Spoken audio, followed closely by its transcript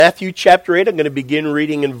Matthew chapter 8, I'm going to begin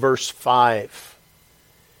reading in verse 5.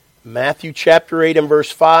 Matthew chapter 8 and verse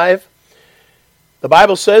 5. The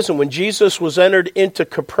Bible says, "And when Jesus was entered into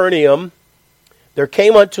Capernaum, there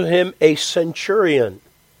came unto him a centurion,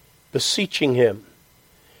 beseeching him,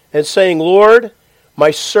 and saying, Lord, my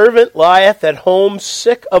servant lieth at home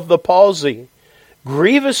sick of the palsy,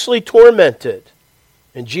 grievously tormented.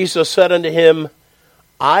 And Jesus said unto him,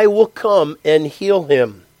 I will come and heal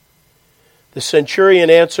him. The centurion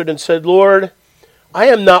answered and said, Lord, I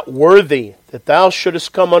am not worthy that thou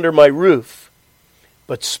shouldest come under my roof,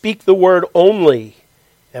 but speak the word only,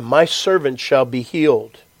 and my servant shall be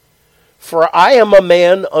healed. For I am a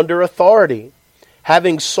man under authority,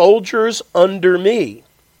 having soldiers under me.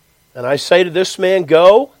 And I say to this man,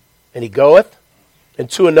 Go, and he goeth, and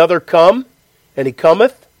to another, Come, and he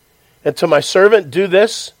cometh, and to my servant, Do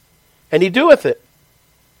this, and he doeth it.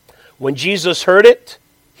 When Jesus heard it,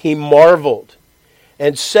 he marveled,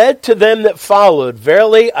 and said to them that followed,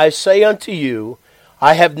 Verily I say unto you,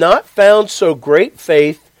 I have not found so great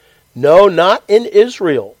faith, no, not in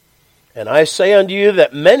Israel. And I say unto you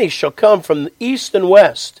that many shall come from the east and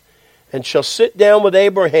west, and shall sit down with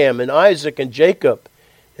Abraham and Isaac and Jacob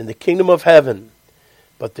in the kingdom of heaven.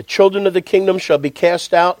 But the children of the kingdom shall be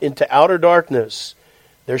cast out into outer darkness.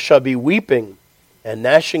 There shall be weeping and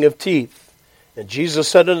gnashing of teeth. And Jesus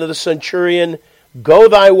said unto the centurion, Go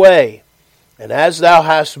thy way, and as thou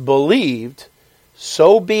hast believed,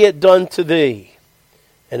 so be it done to thee.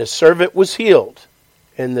 And his servant was healed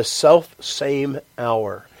in the self-same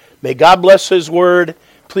hour." May God bless his word.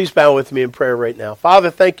 Please bow with me in prayer right now.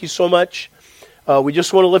 Father, thank you so much. We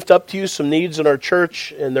just want to lift up to you some needs in our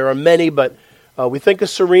church, and there are many, but we think of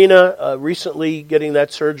Serena recently getting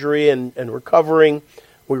that surgery and recovering.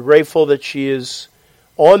 We're grateful that she is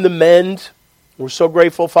on the mend. We're so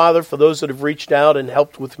grateful, Father, for those that have reached out and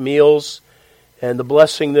helped with meals and the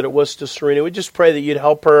blessing that it was to Serena. We just pray that you'd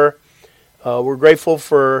help her. We're grateful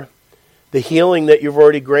for the healing that you've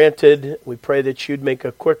already granted. We pray that you'd make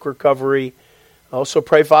a quick recovery. I also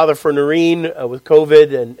pray, Father, for Noreen with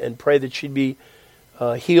COVID and pray that she'd be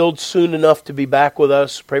healed soon enough to be back with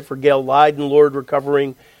us. Pray for Gail Lyden, Lord,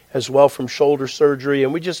 recovering as well from shoulder surgery.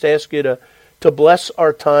 And we just ask you to bless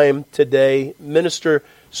our time today. Minister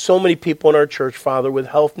so many people in our church, Father, with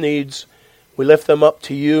health needs. We lift them up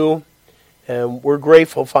to you. And we're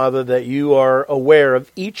grateful, Father, that you are aware of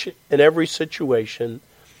each and every situation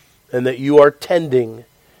and that you are tending,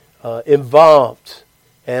 involved,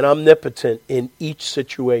 and omnipotent in each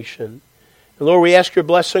situation. And Lord, we ask your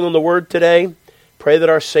blessing on the word today. Pray that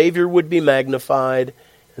our Savior would be magnified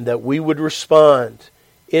and that we would respond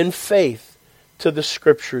in faith to the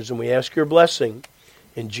Scriptures. And we ask your blessing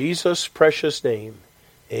in Jesus' precious name.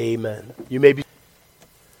 Amen. You may be...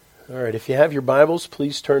 All right, if you have your Bibles,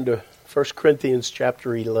 please turn to 1 Corinthians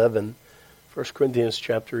chapter 11. 1 Corinthians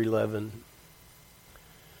chapter 11.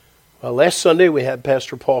 Well, last Sunday we had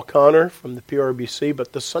Pastor Paul Connor from the PRBC,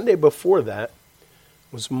 but the Sunday before that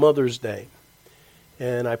was Mother's Day.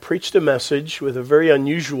 And I preached a message with a very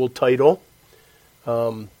unusual title,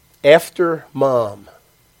 After Mom.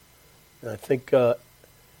 And I think,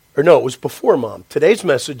 it was Before Mom. Today's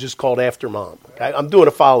message is called After Mom. Okay? I'm doing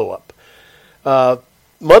a follow-up.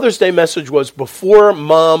 Mother's Day message was Before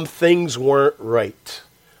Mom, Things Weren't Right.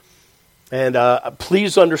 And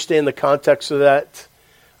please understand the context of that.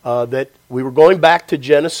 That we were going back to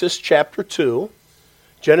Genesis chapter 2.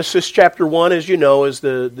 Genesis chapter 1, as you know, is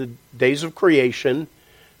the days of creation.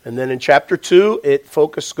 And then in chapter 2,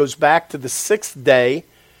 goes back to the sixth day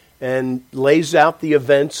and lays out the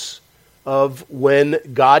events of when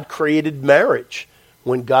God created marriage,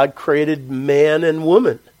 when God created man and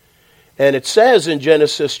woman. And it says in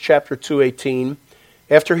Genesis chapter 2:18,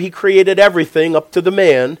 after he created everything up to the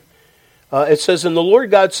man, it says, And the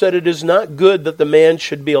Lord God said, It is not good that the man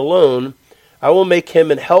should be alone. I will make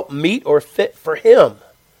him an help meet or fit for him.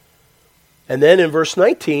 And then in verse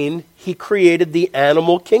 19, he created the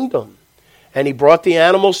animal kingdom. And he brought the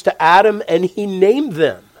animals to Adam and he named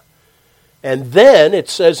them. And then it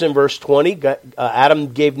says in verse 20,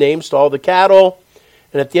 Adam gave names to all the cattle.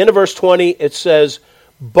 And at the end of verse 20, it says,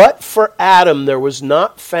 But for Adam there was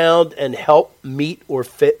not found an help meet or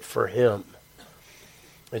fit for him.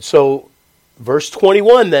 And so verse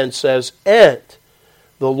 21 then says, And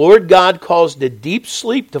the Lord God caused a deep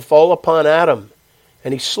sleep to fall upon Adam,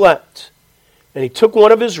 and he slept. And he took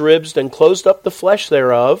one of his ribs, and closed up the flesh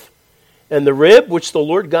thereof, and the rib which the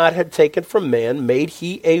Lord God had taken from man made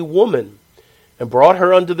he a woman, and brought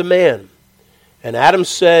her unto the man. And Adam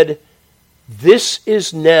said, This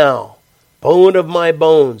is now bone of my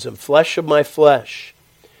bones, and flesh of my flesh.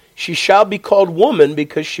 She shall be called woman,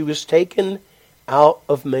 because she was taken out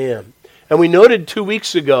of man. And we noted 2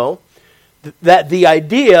 weeks ago that the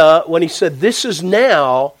idea, when he said this is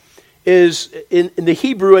now, is in the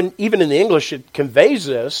Hebrew and even in the English it conveys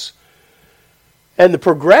this. And the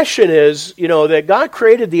progression is, that God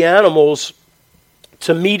created the animals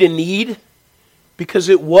to meet a need because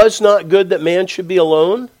it was not good that man should be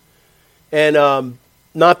alone. And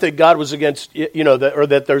not that God was against, or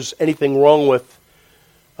that there's anything wrong with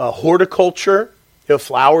horticulture,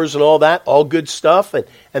 flowers and all that, all good stuff.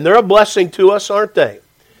 And they're a blessing to us, aren't they?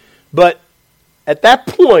 But at that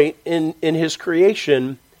point in his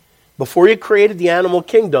creation, before he created the animal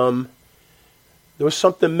kingdom, there was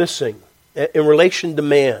something missing in relation to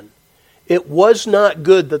man. It was not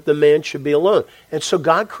good that the man should be alone. And so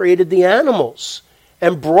God created the animals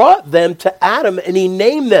and brought them to Adam, and he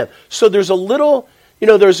named them. So there's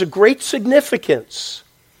there's a great significance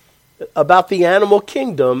about the animal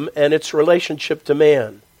kingdom and its relationship to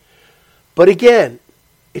man. But again,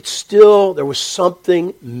 there was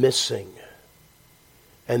something missing.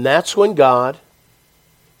 And that's when God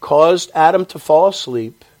caused Adam to fall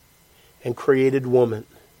asleep and created woman.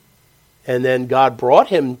 And then God brought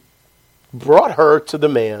her to the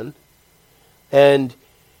man, and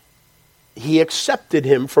he accepted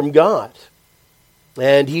him from God.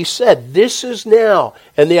 And he said, this is now.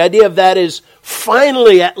 And the idea of that is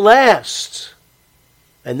finally, at last.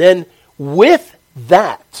 And then with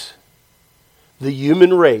that, the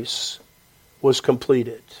human race was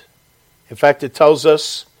completed. In fact, it tells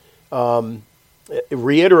us,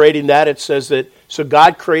 reiterating that, it says that, so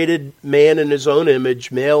God created man in his own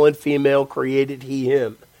image, male and female created he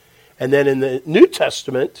him. And then in the New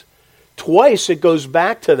Testament, twice it goes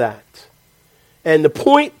back to that. And the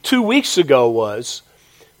point 2 weeks ago was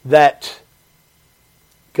that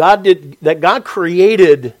God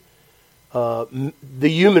created the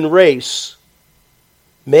human race,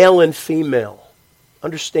 male and female.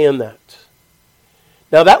 Understand that.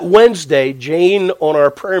 Now that Wednesday, Jane on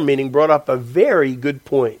our prayer meeting brought up a very good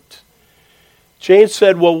point. Jane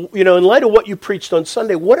said, well, in light of what you preached on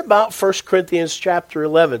Sunday, what about 1 Corinthians chapter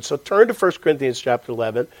 11? So turn to 1 Corinthians chapter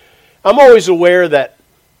 11. I'm always aware that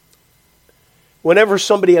whenever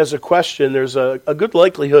somebody has a question, there's a good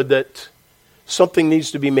likelihood that something needs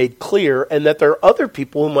to be made clear and that there are other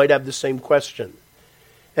people who might have the same question.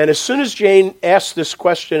 And as soon as Jane asked this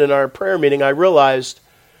question in our prayer meeting, I realized,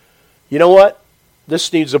 you know what?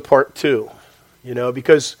 This needs a part 2,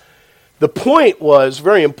 because the point was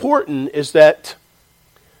very important, is that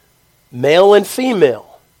male and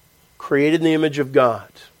female created in the image of God.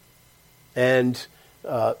 And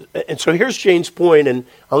so here's Jane's point, and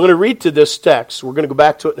I'm going to read to this text. We're going to go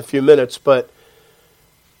back to it in a few minutes, but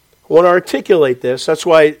I want to articulate this. That's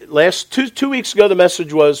why last two weeks ago the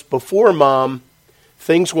message was, before Mom,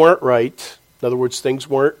 things weren't right. In other words,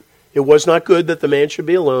 it was not good that the man should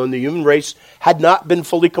be alone. The human race had not been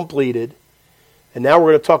fully completed. And now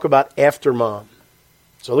we're going to talk about after Mom.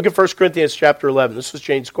 So look at 1 Corinthians chapter 11. This was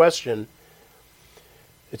Jane's question.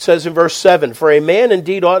 It says in verse 7, for a man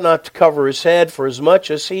indeed ought not to cover his head, for as much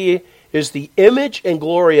as he is the image and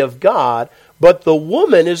glory of God, but the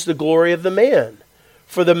woman is the glory of the man.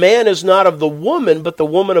 For the man is not of the woman, but the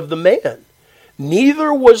woman of the man.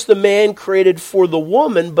 Neither was the man created for the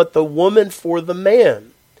woman, but the woman for the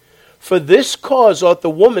man. For this cause ought the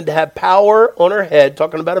woman to have power on her head,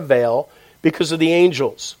 talking about a veil, because of the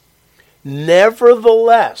angels.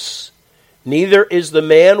 Nevertheless, neither is the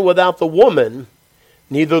man without the woman,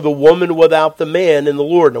 neither the woman without the man in the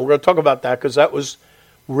Lord. Now we're going to talk about that because that was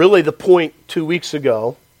really the point 2 weeks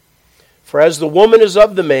ago. For as the woman is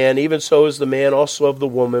of the man, even so is the man also of the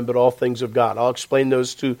woman, but all things of God. I'll explain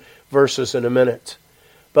those 2 verses in a minute.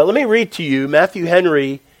 But let me read to you, Matthew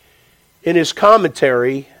Henry, in his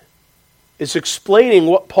commentary, is explaining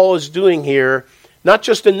what Paul is doing here, not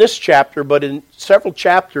just in this chapter, but in several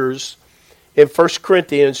chapters in 1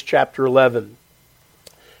 Corinthians chapter 11.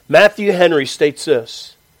 Matthew Henry states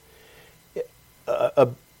this,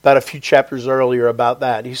 about a few chapters earlier about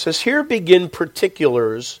that. He says, here begin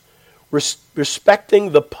particulars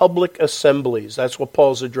respecting the public assemblies. That's what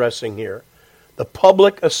Paul's addressing here. The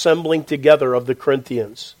public assembling together of the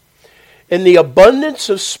Corinthians. In the abundance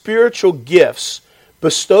of spiritual gifts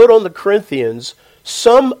bestowed on the Corinthians,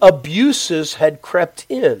 some abuses had crept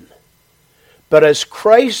in. But as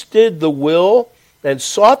Christ did the will and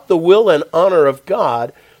sought the will and honor of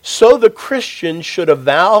God, so the Christian should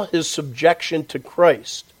avow his subjection to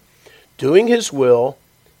Christ, doing his will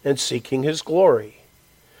and seeking his glory.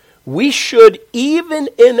 We should, even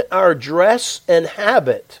in our dress and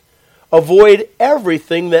habit, avoid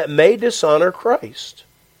everything that may dishonor Christ.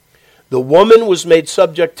 The woman was made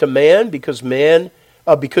subject to man because man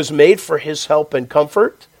because made for his help and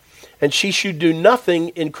comfort, and she should do nothing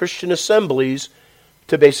in Christian assemblies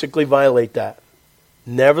to basically violate that.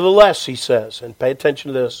 Nevertheless, he says, and pay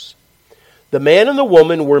attention to this, the man and the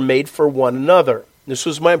woman were made for one another. This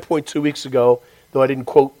was my point 2 weeks ago, though I didn't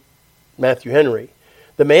quote Matthew Henry.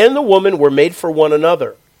 The man and the woman were made for one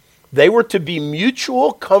another. They were to be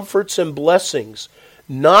mutual comforts and blessings,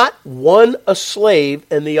 not one a slave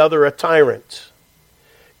and the other a tyrant.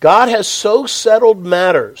 God has so settled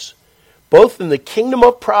matters, both in the kingdom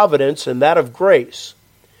of providence and that of grace,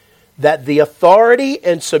 that the authority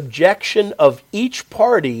and subjection of each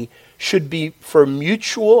party should be for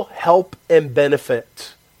mutual help and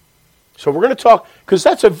benefit. So we're going to talk, because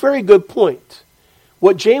that's a very good point.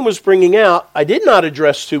 What Jane was bringing out, I did not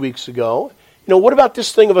address 2 weeks ago. What about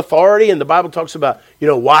this thing of authority? And the Bible talks about,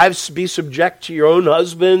 wives be subject to your own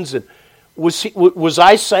husbands. And was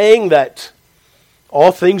I saying that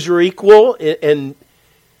all things are equal? And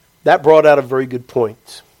that brought out a very good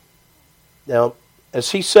point. Now,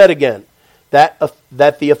 as he said again, that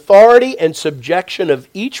the authority and subjection of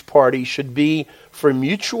each party should be for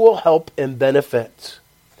mutual help and benefit.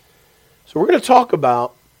 So we're going to talk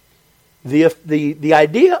about the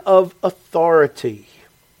idea of authority.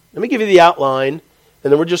 Let me give you the outline,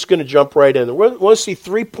 and then we're just going to jump right in. We want to see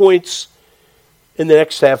 3 points in the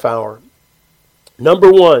next half hour.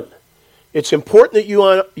 Number one, it's important that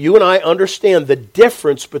you and I understand the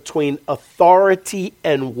difference between authority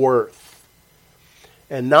and worth.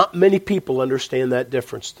 And not many people understand that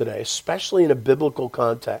difference today, especially in a biblical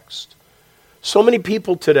context. So many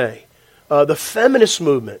people today, the feminist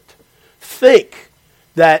movement, think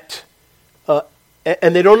that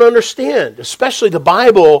and they don't understand, especially the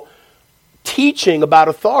Bible teaching about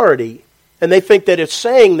authority, and they think that it's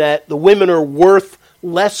saying that the women are worth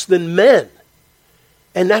less than men.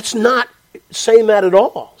 And that's not saying that at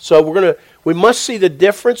all. So we must see the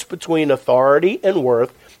difference between authority and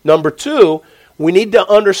worth. Number two, we need to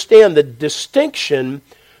understand the distinction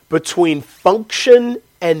between function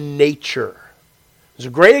and nature. There's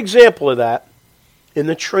a great example of that in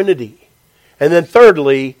the Trinity. And then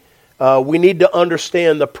thirdly, we need to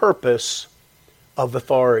understand the purpose of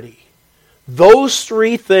authority. Those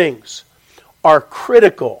three things are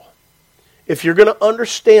critical if you're going to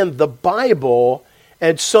understand the Bible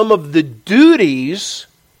and some of the duties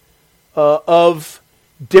of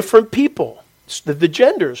different people, the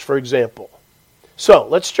genders, for example. So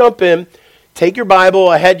let's jump in. Take your Bible.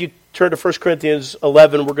 I had you turn to 1 Corinthians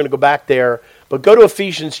 11. We're going to go back there. But go to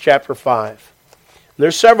Ephesians chapter 5. And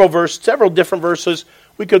there's several different verses.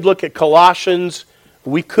 We could look at Colossians.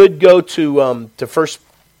 We could go to 1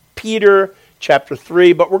 Peter chapter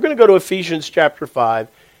 3. But we're going to go to Ephesians chapter 5.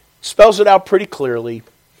 It spells it out pretty clearly.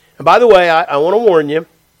 And by the way, I want to warn you,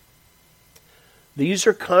 these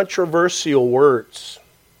are controversial words.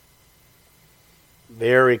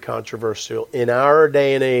 Very controversial in our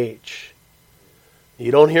day and age.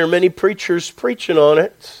 You don't hear many preachers preaching on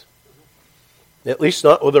it, at least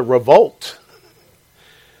not with a revolt.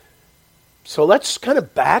 So let's kind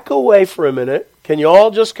of back away for a minute. Can you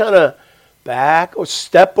all just kind of back or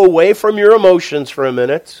step away from your emotions for a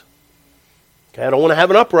minute? Okay, I don't want to have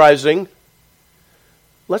an uprising.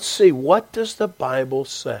 Let's see, what does the Bible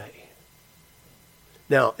say?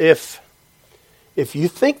 Now, if you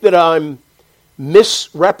think that I'm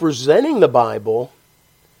misrepresenting the Bible,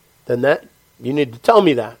 then that you need to tell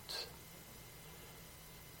me that.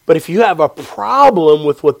 But if you have a problem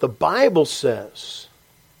with what the Bible says,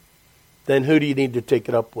 then who do you need to take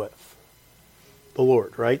it up with? The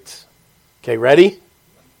Lord, right? Okay, ready?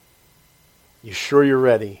 You sure you're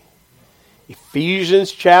ready?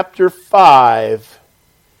 Ephesians chapter 5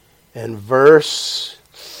 and verse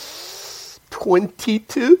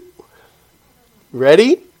 22.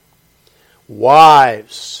 Ready?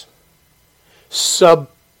 Wives,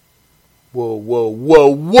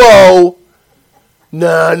 whoa.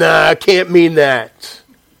 No, I can't mean that.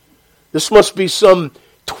 This must be some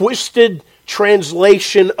twisted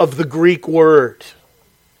translation of the Greek word.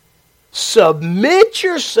 Submit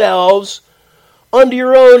yourselves unto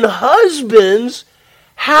your own husbands.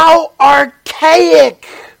 How archaic.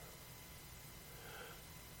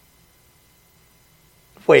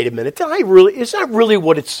 Wait a minute, is that really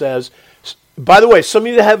what it says? By the way, some of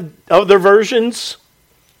you that have other versions,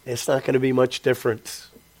 it's not going to be much different.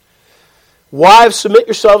 Wives, submit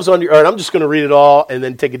yourselves unto your... All right, I'm just going to read it all and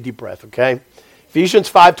then take a deep breath, okay?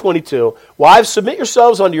 Ephesians 5:22. Wives, submit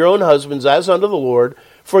yourselves unto your own husbands as unto the Lord,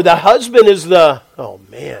 for the husband is the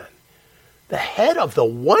head of the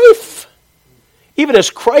wife. Even as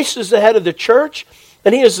Christ is the head of the church,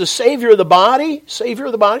 and he is the Savior of the body.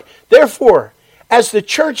 Therefore, As the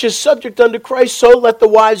church is subject unto Christ, so let the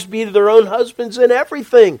wives be to their own husbands in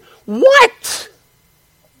everything. What?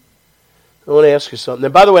 I want to ask you something.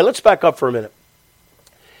 And by the way, let's back up for a minute.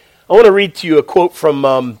 I want to read to you a quote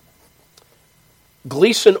from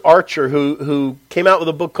Gleason Archer, who came out with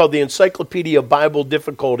a book called The Encyclopedia of Bible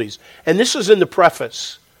Difficulties. And this is in the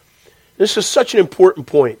preface. This is such an important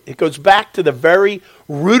point. It goes back to the very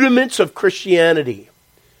rudiments of Christianity.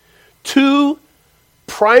 Two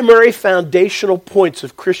primary foundational points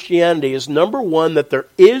of Christianity is, number one, that there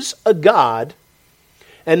is a God,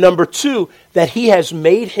 and number two, that he has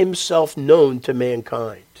made himself known to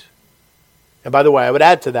mankind. And by the way, I would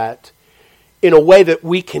add to that, in a way that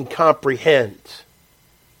we can comprehend.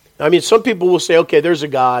 I mean, some people will say, okay, there's a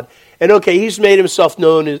God, and okay, he's made himself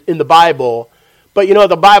known in the Bible, but you know,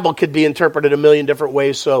 the Bible could be interpreted a million different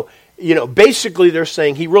ways, so, you know, basically they're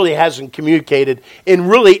saying he really hasn't communicated in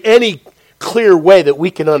really any clear way that we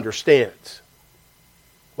can understand.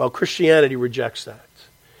 Well, Christianity rejects that.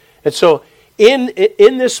 And so, in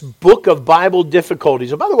this book of Bible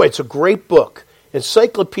difficulties, and by the way, it's a great book,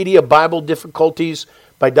 Encyclopedia of Bible Difficulties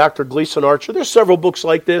by Dr. Gleason Archer. There's several books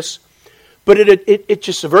like this, but it's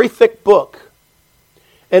just a very thick book.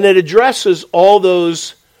 And it addresses all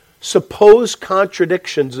those supposed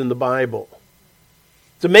contradictions in the Bible.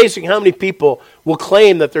 It's amazing how many people will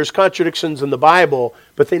claim that there's contradictions in the Bible,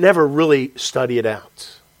 but they never really study it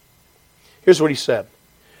out. Here's what he said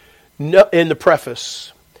in the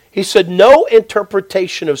preface. He said, no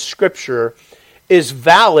interpretation of Scripture is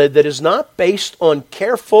valid that is not based on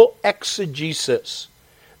careful exegesis.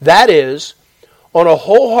 That is, on a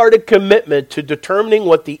wholehearted commitment to determining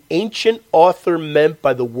what the ancient author meant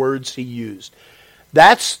by the words he used.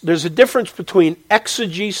 There's a difference between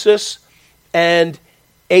exegesis and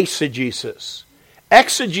eisegesis.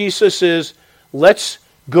 Exegesis is, let's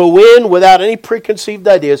go in without any preconceived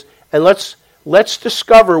ideas, and let's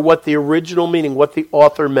discover what the original meaning, what the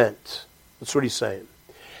author meant. That's what he's saying.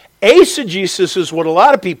 Eisegesis is what a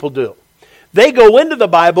lot of people do. They go into the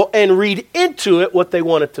Bible and read into it what they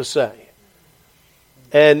want it to say.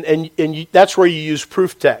 And that's where you use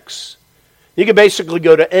proof texts. You can basically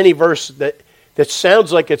go to any verse that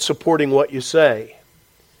sounds like it's supporting what you say.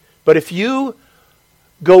 But if you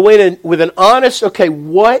go in and with an honest, okay,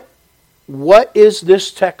 what is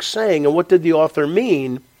this text saying and what did the author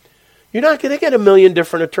mean? You're not going to get a million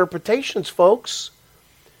different interpretations, folks.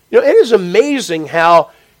 You know, it is amazing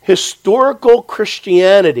how historical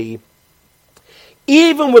Christianity,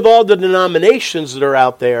 even with all the denominations that are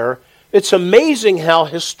out there, it's amazing how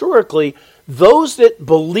historically those that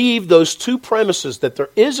believe those two premises, that there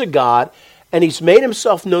is a God and he's made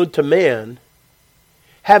himself known to man,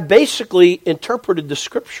 have basically interpreted the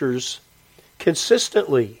Scriptures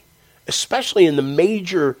consistently, especially in the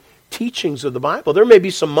major teachings of the Bible. There may be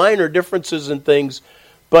some minor differences in things,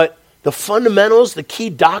 but the fundamentals, the key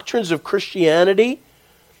doctrines of Christianity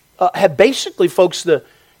have basically, folks,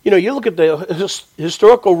 you look at the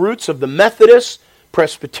historical roots of the Methodists,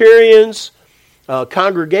 Presbyterians,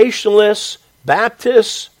 Congregationalists,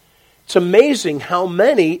 Baptists. It's amazing how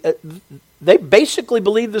many, they basically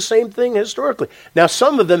believe the same thing historically. Now,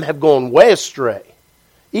 some of them have gone way astray.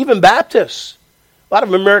 Even Baptists. A lot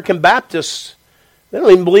of American Baptists, they don't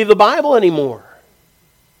even believe the Bible anymore.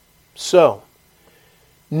 So,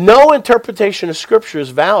 no interpretation of Scripture is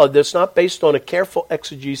valid that's not based on a careful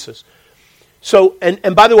exegesis. So,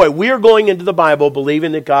 and by the way, we are going into the Bible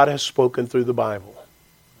believing that God has spoken through the Bible.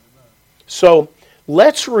 So,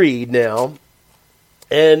 let's read now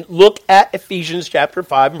and look at Ephesians chapter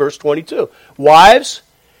 5 and verse 22. Wives,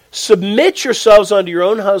 submit yourselves unto your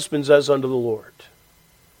own husbands as unto the Lord.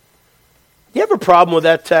 Do you have a problem with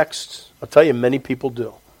that text? I'll tell you, many people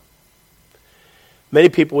do. Many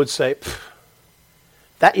people would say,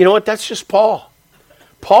 that, you know what, that's just Paul.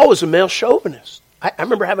 Paul was a male chauvinist. I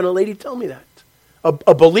remember having a lady tell me that.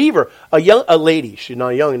 A believer, a lady. She's not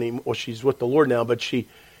young anymore. Well, she's with the Lord now, but she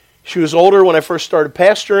was older when I first started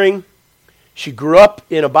pastoring. She grew up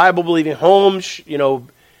in a Bible-believing home.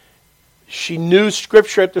 She knew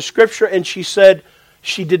Scripture after Scripture, and she said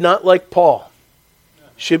she did not like Paul.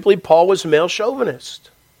 She believed Paul was a male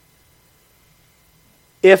chauvinist.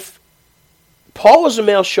 If Paul was a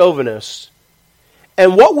male chauvinist,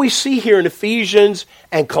 and what we see here in Ephesians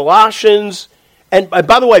and Colossians, and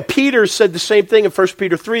by the way, Peter said the same thing in 1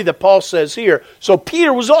 Peter 3 that Paul says here. So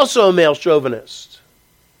Peter was also a male chauvinist.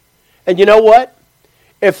 And you know what?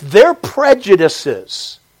 If their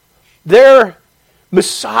prejudices, their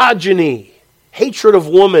misogyny, hatred of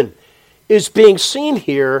woman is being seen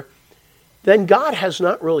here, then God has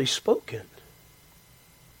not really spoken.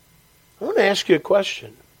 I want to ask you a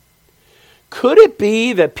question. Could it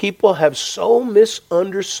be that people have so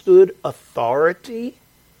misunderstood authority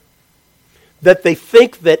that they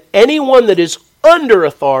think that anyone that is under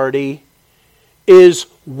authority is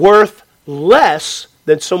worth less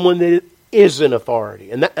than someone that is in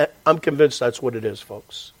authority? And I'm convinced that's what it is,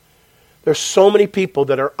 folks. There's so many people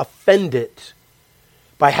that are offended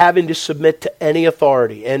by having to submit to any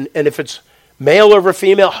authority. And if it's male over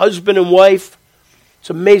female, husband and wife, it's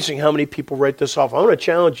amazing how many people write this off. I want to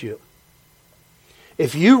challenge you.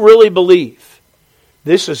 If you really believe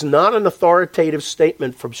this is not an authoritative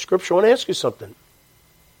statement from Scripture, I want to ask you something.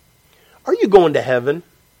 Are you going to heaven?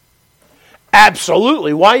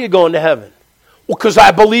 Absolutely. Why are you going to heaven? Well, because I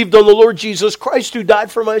believed on the Lord Jesus Christ who died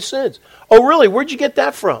for my sins. Oh, really? Where'd you get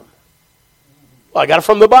that from? Well, I got it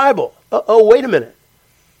from the Bible. Oh, wait a minute.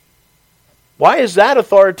 Why is that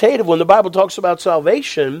authoritative when the Bible talks about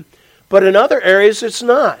salvation, but in other areas it's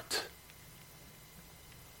not?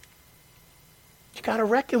 You got to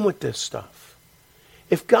reckon with this stuff.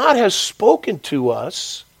 If God has spoken to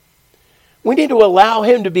us, we need to allow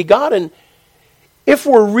Him to be God. And if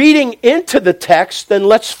we're reading into the text, then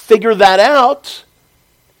let's figure that out.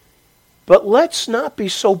 But let's not be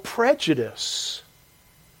so prejudiced.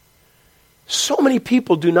 So many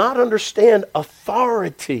people do not understand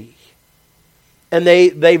authority. And they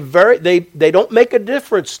don't make a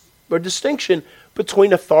difference or distinction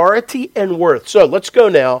between authority and worth. So let's go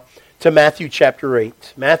now to Matthew chapter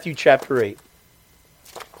 8. Matthew chapter 8.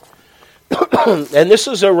 And this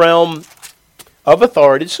is a realm of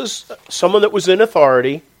authority. This is someone that was in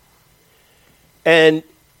authority. And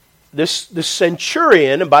this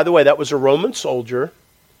centurion, and by the way, that was a Roman soldier,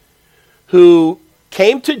 who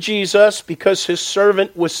came to Jesus because his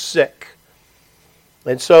servant was sick.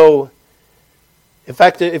 And so, in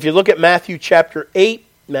fact, if you look at Matthew chapter 8,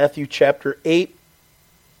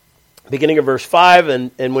 beginning of verse 5,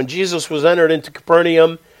 and when Jesus was entered into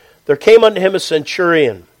Capernaum, there came unto him a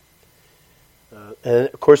centurion. And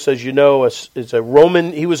of course, as you know,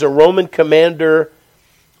 he was a Roman commander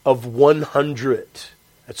of 100.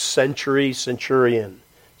 That's centurion.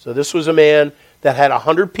 So this was a man that had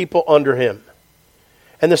 100 people under him.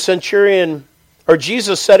 And the centurion, or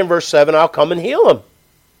Jesus said in verse 7, I'll come and heal him.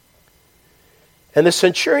 And the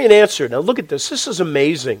centurion answered. Now look at this. This is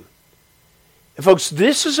amazing. And folks,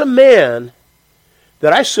 this is a man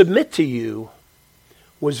that I submit to you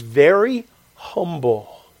was very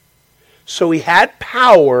humble. So he had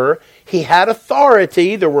power, he had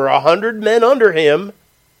authority, there were 100 men under him,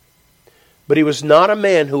 but he was not a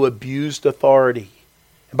man who abused authority.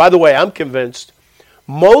 And by the way, I'm convinced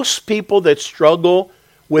most people that struggle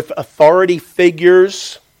with authority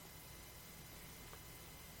figures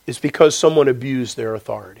is because someone abused their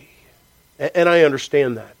authority. And I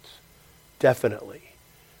understand that, definitely.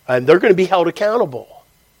 And they're going to be held accountable.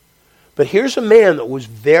 But here's a man that was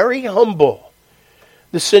very humble.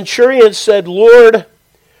 The centurion said, Lord,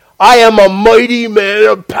 I am a mighty man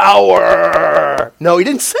of power. No, he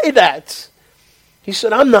didn't say that. He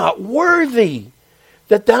said, I'm not worthy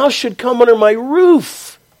that thou should come under my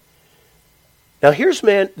roof. Now here's a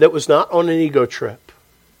man that was not on an ego trip.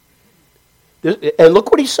 And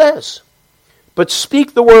look what he says. But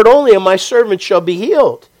speak the word only, and my servant shall be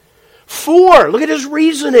healed. Look at his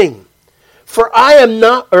reasoning. For I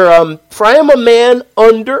am a man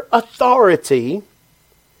under authority,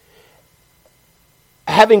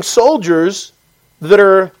 having soldiers that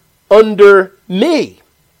are under me.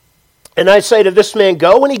 And I say to this man,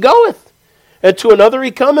 go, and he goeth. And to another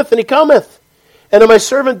he cometh, and he cometh. And to my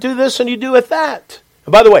servant, do this, and he doeth that.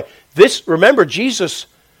 And by the way, remember, Jesus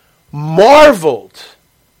marveled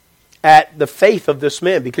at the faith of this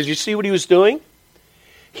man. Because you see what he was doing?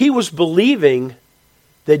 He was believing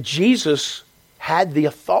that Jesus had the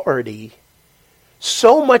authority.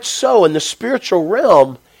 So much so in the spiritual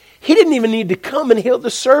realm, he didn't even need to come and heal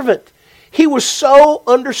the servant. He was so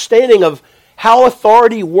understanding of how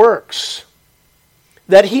authority works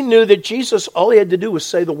that he knew that Jesus, all he had to do was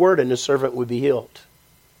say the word and the servant would be healed.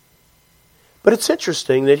 But it's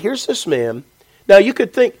interesting that here's this man. Now you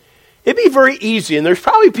could think, it'd be very easy, and there's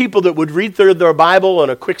probably people that would read through their Bible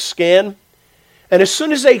on a quick scan, and as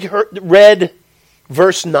soon as they read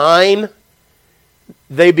verse 9,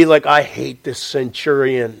 they'd be like, I hate this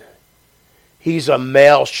centurion. He's a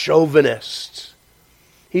male chauvinist.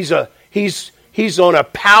 He's on a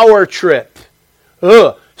power trip.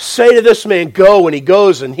 Say to this man, go, and he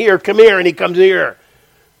goes, and here, come here, and he comes here.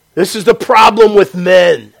 This is the problem with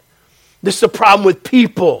men. This is the problem with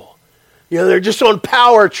people. They're just on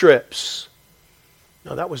power trips.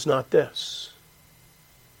 No, that was not this.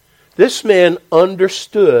 This man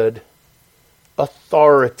understood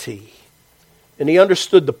authority. and he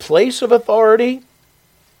understood the place of authority,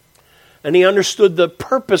 and he understood the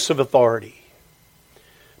purpose of authority.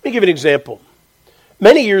 Let me give you an example.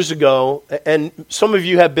 Many years ago, and some of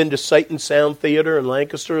you have been to Sight and Sound Theater in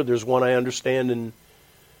Lancaster. There's one I understand in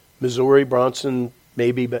Missouri, Bronson,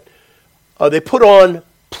 maybe, but they put on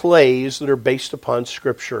plays that are based upon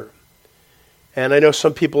Scripture. And I know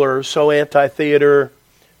some people are so anti-theater.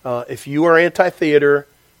 If you are anti-theater,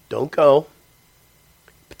 don't go.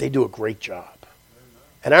 But they do a great job.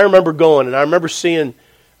 And I remember going, and I remember seeing,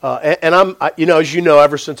 as you know,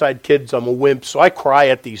 ever since I had kids, I'm a wimp, so I cry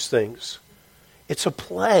at these things. It's a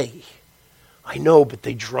play. I know, but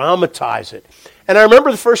they dramatize it. And I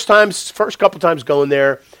remember the first couple times going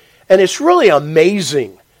there, and it's really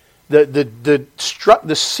amazing. The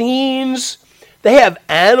scenes, they have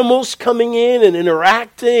animals coming in and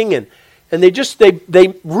interacting, and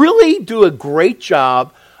they really do a great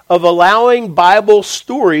job of allowing Bible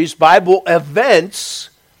stories, Bible events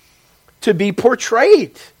to be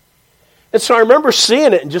portrayed. And so I remember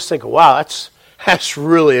seeing it and just thinking, wow, that's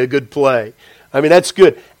really a good play. I mean, that's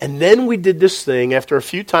good. And then we did this thing, after a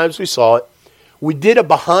few times we saw it, we did a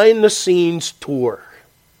behind-the-scenes tour.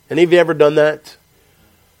 Any of you ever done that?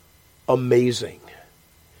 Amazing.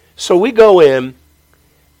 So we go in,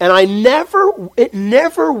 and it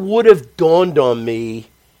never would have dawned on me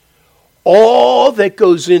all that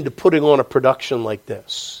goes into putting on a production like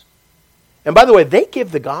this. And by the way, they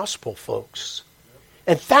give the gospel, folks.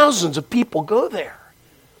 And thousands of people go there.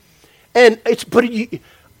 And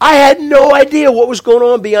I had no idea what was going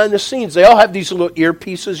on behind the scenes. They all have these little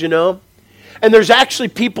earpieces, And there's actually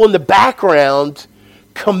people in the background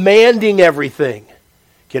commanding everything.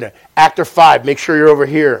 Actor 5, make sure you're over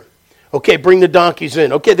here. Okay, bring the donkeys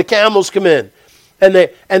in. Okay, the camels come in. And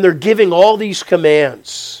they're giving all these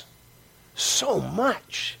commands. So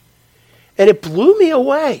much. And it blew me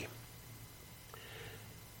away.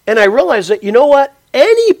 And I realized that, you know what?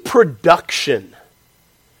 Any production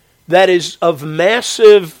that is of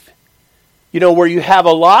massive, where you have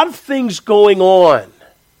a lot of things going on,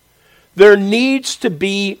 there needs to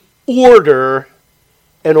be order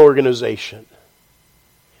and organization.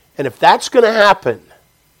 And if that's going to happen,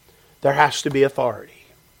 there has to be authority.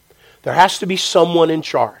 There has to be someone in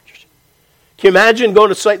charge. Can you imagine going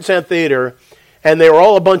to Sight and Sound Theater and they were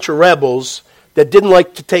all a bunch of rebels that didn't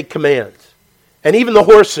like to take command? And even the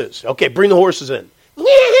horses. Okay, bring the horses in. Yeah,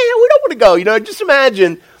 we don't want to go. Just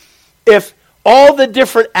imagine if all the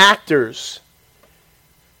different actors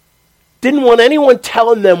didn't want anyone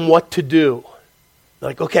telling them what to do.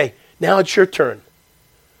 Like, okay, now it's your turn.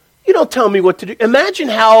 You don't tell me what to do. Imagine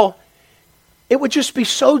how it would just be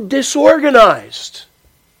so disorganized.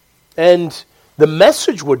 And the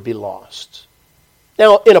message would be lost.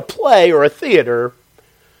 Now, in a play or a theater,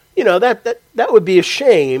 that would be a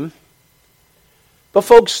shame. But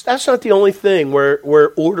folks, that's not the only thing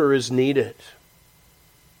where order is needed.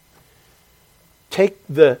 Take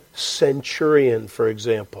the centurion, for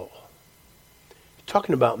example. You're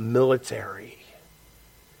talking about military.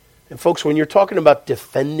 And folks, when you're talking about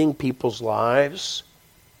defending people's lives,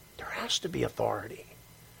 there has to be authority.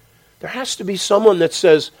 There has to be someone that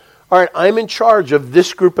says, all right, I'm in charge of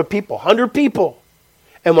this group of people, 100 people.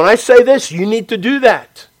 And when I say this, you need to do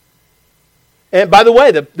that. And by the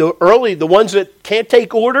way, the ones that can't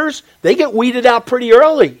take orders, they get weeded out pretty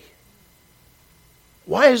early.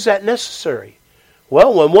 Why is that necessary?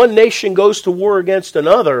 Well, when one nation goes to war against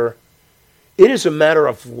another, it is a matter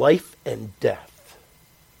of life and death.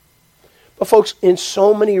 But folks, in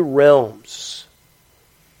so many realms,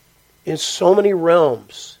 there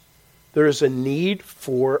is a need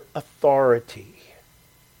for authority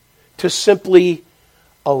to simply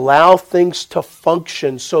allow things to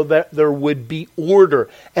function so that there would be order.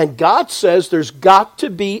 And God says there's got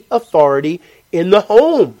to be authority in the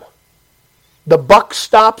home. The buck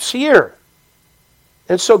stops here.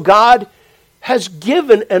 And so God has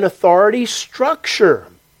given an authority structure.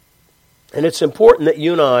 And it's important that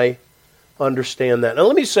you and I understand that. Now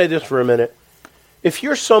let me say this for a minute. If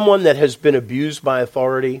you're someone that has been abused by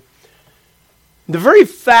authority, the very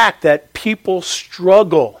fact that people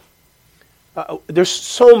struggle, there's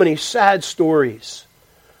so many sad stories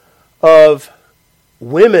of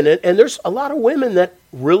women, and there's a lot of women that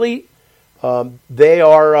really, they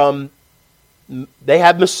have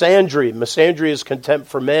misandry. Misandry is contempt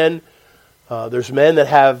for men. There's men that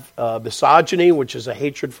have misogyny, which is a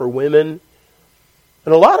hatred for women.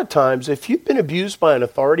 And a lot of times, if you've been abused by an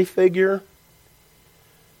authority figure,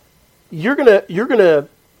 you're gonna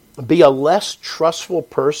be a less trustful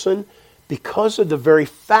person because of the very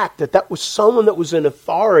fact that was someone that was in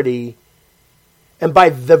authority, and by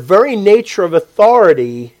the very nature of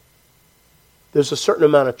authority, there's a certain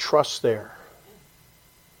amount of trust there.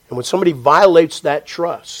 And when somebody violates that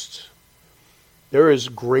trust, there is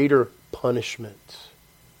greater punishment.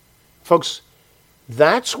 Folks,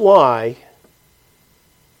 that's why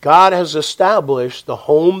God has established the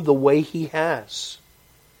home the way He has.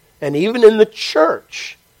 And even in the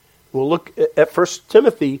church, we'll look at 1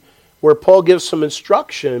 Timothy, where Paul gives some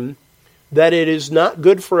instruction that it is not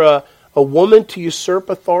good for a woman to usurp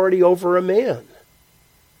authority over a man.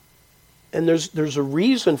 And there's a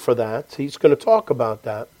reason for that. He's going to talk about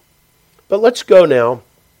that. But let's go now.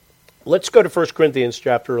 Let's go to 1 Corinthians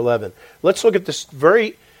chapter 11. Let's look at this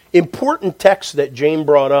very important text that Jane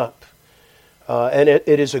brought up. And it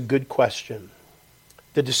is a good question.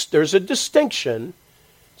 There's a distinction.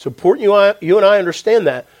 It's important you and I understand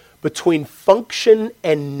that, between function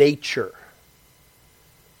and nature.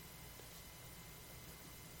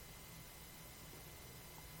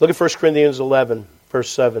 Look at 1 Corinthians 11, verse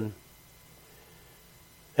 7.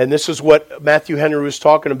 And this is what Matthew Henry was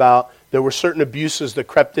talking about. There were certain abuses that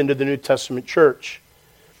crept into the New Testament church.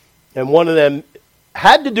 And one of them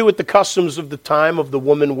had to do with the customs of the time of the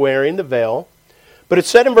woman wearing the veil. But it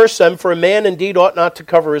said in verse 7, "For a man indeed ought not to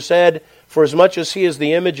cover his head, for as much as he is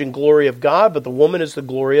the image and glory of God, but the woman is the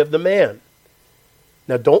glory of the man."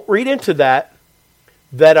 Now don't read into that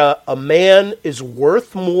a man is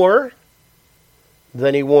worth more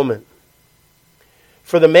than a woman.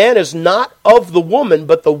 For the man is not of the woman,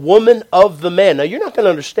 but the woman of the man. Now you're not going to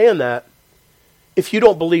understand that if you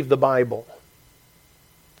don't believe the Bible.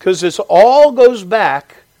 Because this all goes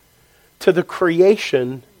back to the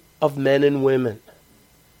creation of men and women.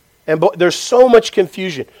 And there's so much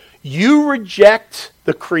confusion. You reject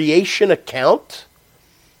the creation account.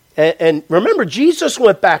 And remember, Jesus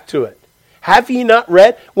went back to it. Have ye not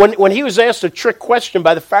read? When he was asked a trick question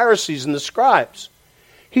by the Pharisees and the scribes,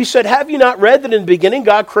 he said, "Have you not read that in the beginning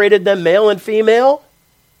God created them male and female?"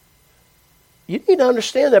 You need to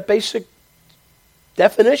understand that basic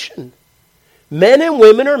definition. Men and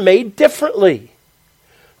women are made differently.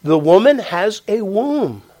 The woman has a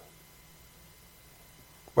womb.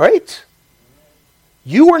 Right?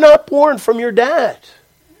 You were not born from your dad.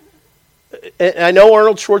 And I know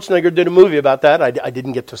Arnold Schwarzenegger did a movie about that. I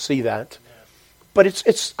didn't get to see that. But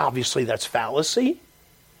it's obviously that's fallacy.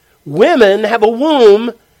 Women have a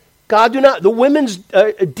womb. God do not. The women's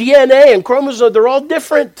DNA and chromosomes, they're all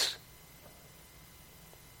different.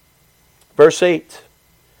 Verse 8.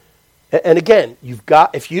 And again,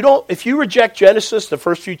 if you reject Genesis, the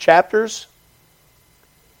first few chapters,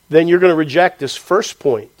 then you're going to reject this first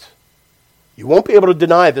point. You won't be able to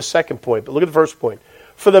deny the second point, but look at the first point.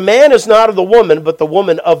 For the man is not of the woman, but the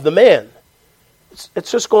woman of the man.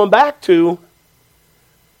 It's just going back to,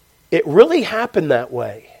 it really happened that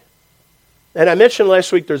way. And I mentioned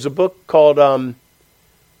last week there's a book called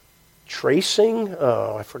Tracing.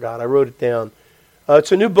 Oh, I forgot. I wrote it down.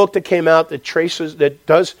 It's a new book that came out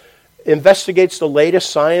that investigates the latest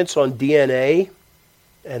science on DNA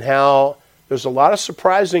and how there's a lot of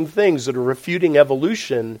surprising things that are refuting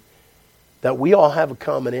evolution, that we all have a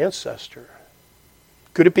common ancestor.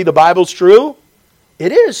 Could it be the Bible's true?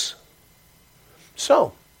 It is.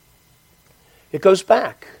 So, it goes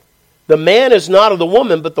back. The man is not of the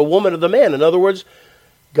woman, but the woman of the man. In other words,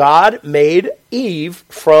 God made Eve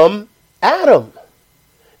from Adam.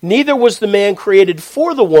 Neither was the man created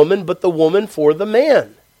for the woman, but the woman for the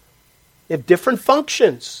man. They have different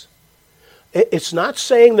functions. It's not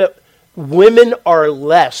saying that women are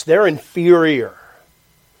less, they're inferior.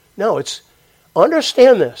 No,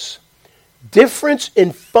 understand this. Difference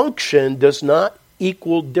in function does not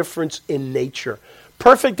equal difference in nature.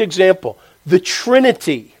 Perfect example, the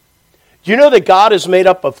Trinity. Do you know that God is made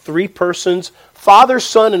up of three persons? Father,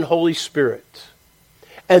 Son, and Holy Spirit.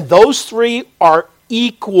 And those three are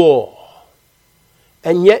equal.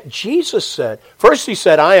 And yet Jesus said, first he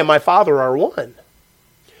said, "I and my Father are one."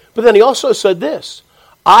 But then he also said this,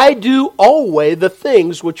 "I do always the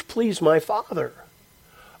things which please my Father."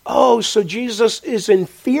 Oh, so Jesus is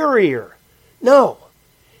inferior. No,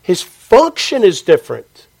 his function is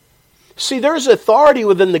different. See, there's authority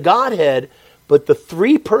within the Godhead, but the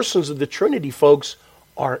three persons of the Trinity, folks,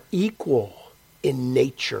 are equal in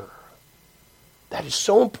nature. That is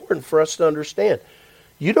so important for us to understand.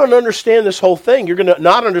 You don't understand this whole thing, you're going to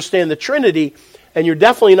not understand the Trinity, and you're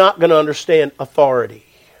definitely not going to understand authority.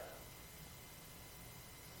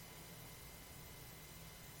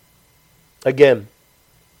 Again,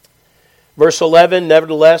 verse 11,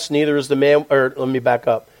 nevertheless, neither is the man, or let me back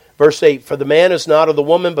up. Verse 8, for the man is not of the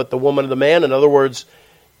woman, but the woman of the man. In other words,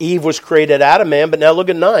 Eve was created out of man, but now look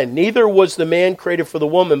at 9. Neither was the man created for the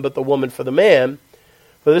woman, but the woman for the man.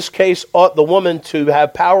 For this case ought the woman to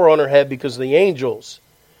have power on her head because of the angels.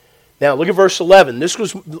 Now look at verse 11. This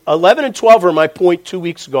was 11 and 12 are my point 2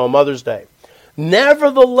 weeks ago on Mother's Day.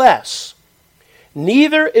 Nevertheless,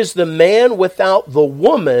 neither is the man without the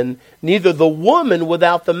woman, neither the woman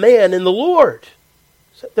without the man in the Lord.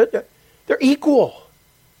 They're equal.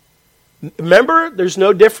 Remember, there's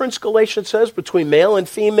no difference, Galatians says, between male and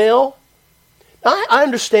female. Now, I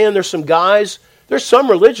understand there's some guys, there's some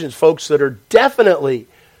religions, folks, that are definitely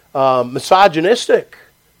misogynistic,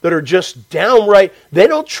 that are just downright, they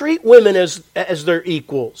don't treat women as their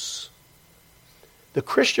equals. The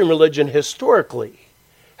Christian religion historically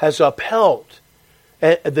has upheld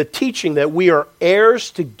the teaching that we are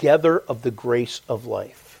heirs together of the grace of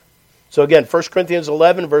life. So again, 1 Corinthians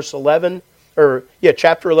 11, verse 11,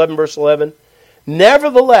 chapter 11, verse 11.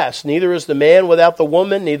 Nevertheless, neither is the man without the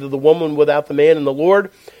woman, neither the woman without the man in the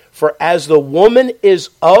Lord. For as the woman is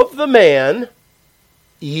of the man,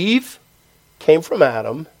 Eve came from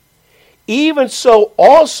Adam, even so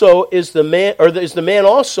also is the man, or is the man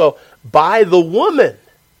also by the woman.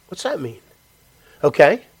 What's that mean?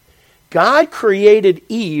 Okay. God created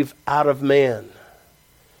Eve out of man.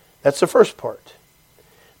 That's the first part.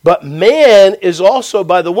 But man is also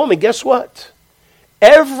by the woman. Guess what?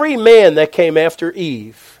 Every man that came after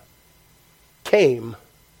Eve came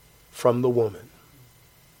from the woman.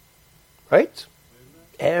 Right?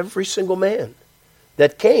 Every single man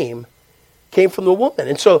that came from the woman.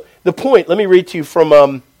 And so the point, let me read to you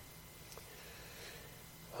from,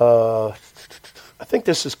 I think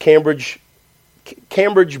this is Cambridge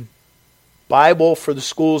Bible for the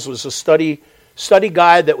Schools. It was a study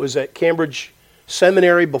guide that was at Cambridge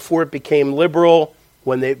Seminary before it became liberal,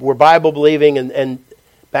 when they were Bible believing, and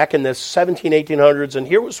back in the 1800s. And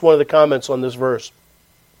here was one of the comments on this verse.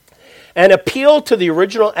 An appeal to the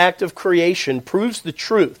original act of creation proves the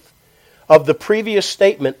truth of the previous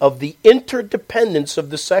statement of the interdependence of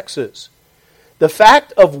the sexes. The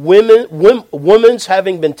fact of woman's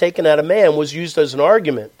having been taken out of man was used as an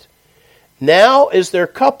argument. Now is there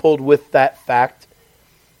coupled with that fact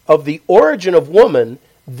of the origin of woman,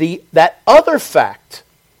 that other fact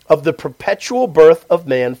of the perpetual birth of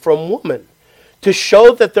man from woman, to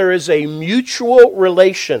show that there is a mutual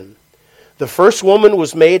relation. The first woman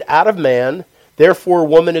was made out of man, therefore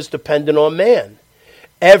woman is dependent on man.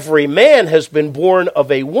 Every man has been born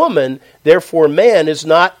of a woman, therefore man is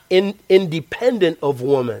not independent of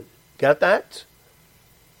woman. Got that?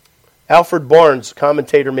 Alfred Barnes,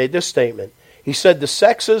 commentator, made this statement. He said the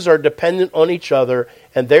sexes are dependent on each other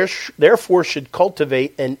and therefore should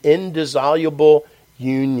cultivate an indissoluble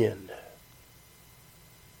union.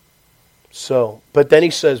 So, but then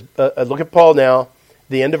he says, look at Paul now,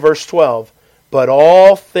 the end of verse 12. But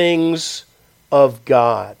all things of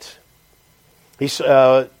God.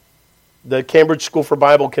 The Cambridge School for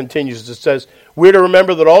Bible continues. It says, we're to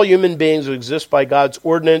remember that all human beings exist by God's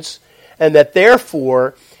ordinance, and that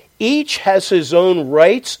therefore each has his own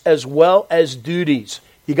rights as well as duties.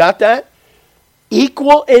 You got that?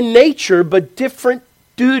 Equal in nature, but different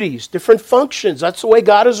duties, different functions. That's the way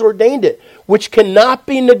God has ordained it, which cannot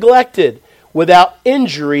be neglected without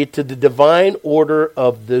injury to the divine order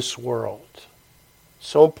of this world.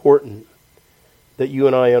 So important that you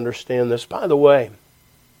and I understand this. By the way,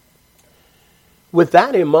 with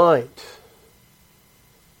that in mind,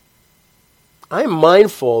 I'm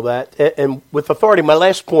mindful that, and with authority, my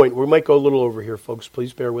last point, we might go a little over here, folks.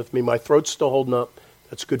 Please bear with me. My throat's still holding up.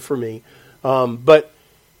 That's good for me. But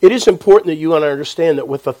it is important that you and I understand that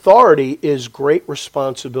with authority is great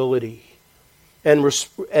responsibility. And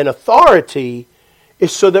authority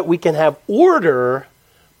is so that we can have order,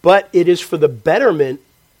 but it is for the betterment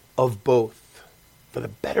of both. For the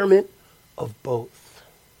betterment of both.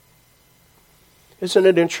 Isn't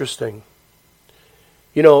it interesting?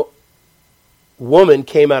 You know, woman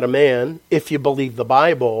came out of man, if you believe the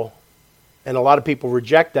Bible, and a lot of people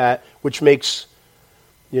reject that, which makes,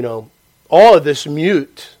 all of this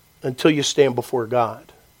mute until you stand before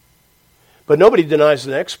God. But nobody denies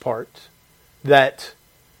the next part, that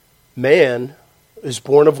man is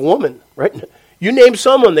born of woman, right? You name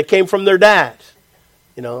someone that came from their dad.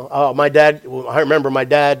 My dad, I remember my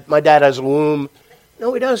dad has a womb.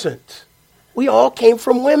 No, he doesn't. We all came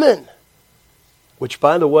from women. Which,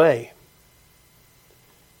 by the way,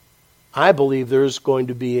 I believe there is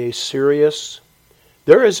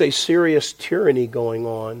a serious tyranny going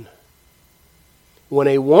on when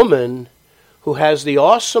a woman who has the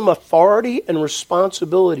awesome authority and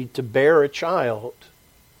responsibility to bear a child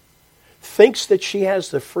thinks that she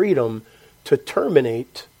has the freedom to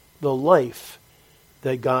terminate the life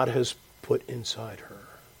that God has put inside her.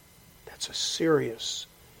 That's a serious,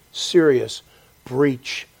 serious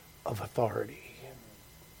breach of authority.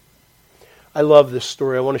 I love this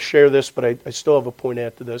story. I want to share this, but I still have a point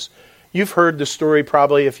after this. You've heard the story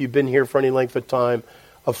probably, if you've been here for any length of time,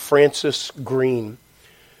 of Francis Green.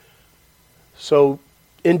 So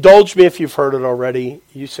indulge me if you've heard it already.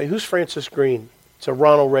 You say, who's Francis Green? It's a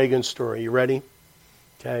Ronald Reagan story. You ready?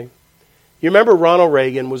 Okay. You remember Ronald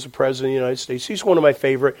Reagan was the president of the United States. He's one of my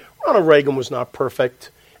favorite. Ronald Reagan was not perfect.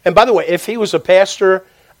 And by the way, if he was a pastor,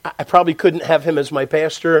 I probably couldn't have him as my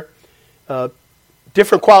pastor.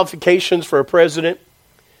 Different qualifications for a president.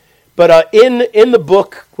 But in the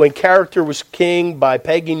book, When Character Was King by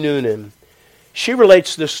Peggy Noonan, she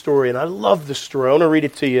relates this story, and I love this story. I want to read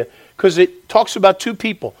it to you because it talks about two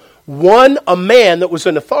people. One, a man that was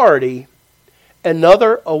in authority,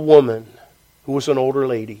 another, a woman who was an older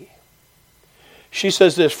lady. She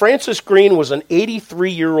says this, Frances Green was an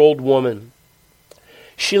 83-year-old woman.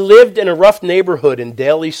 She lived in a rough neighborhood in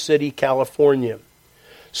Daly City, California.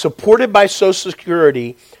 Supported by Social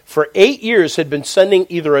Security, for 8 years had been sending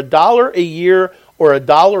either $1 a year or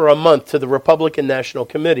 $1 a month to the Republican National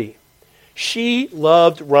Committee. She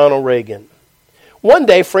loved Ronald Reagan. One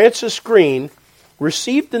day, Frances Green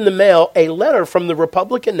received in the mail a letter from the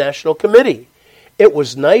Republican National Committee. It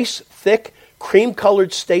was nice, thick,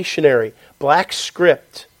 cream-colored stationery, black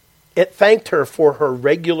script. It thanked her for her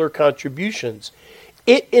regular contributions.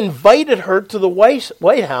 It invited her to the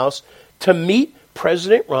White House to meet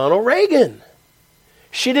President Ronald Reagan.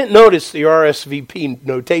 She didn't notice the RSVP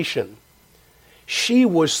notation. She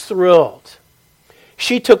was thrilled.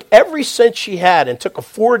 She took every cent she had and took a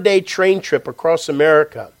 4-day train trip across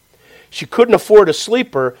America. She couldn't afford a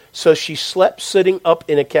sleeper, so she slept sitting up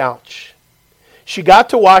in a couch. She got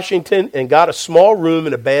to Washington and got a small room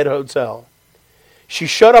in a bad hotel. She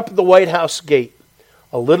showed up at the White House gate.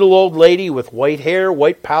 A little old lady with white hair,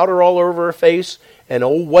 white powder all over her face, an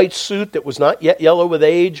old white suit that was not yet yellow with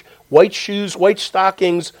age, white shoes, white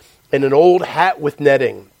stockings, and an old hat with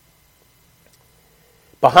netting.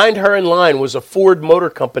 Behind her in line was a Ford Motor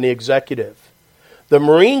Company executive. The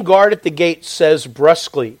Marine guard at the gate says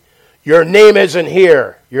brusquely, "Your name isn't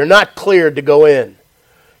here. You're not cleared to go in."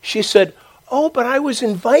 She said, "Oh, but I was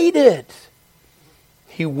invited."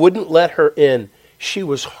 He wouldn't let her in. She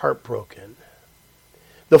was heartbroken.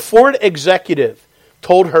 The Ford executive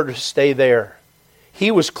told her to stay there.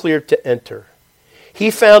 He was cleared to enter. He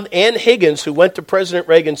found Ann Higgins, who went to President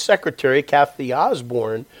Reagan's secretary, Kathy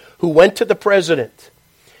Osborne, who went to the president.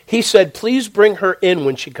 He said, "Please bring her in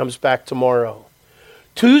when she comes back tomorrow."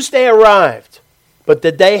 Tuesday arrived, but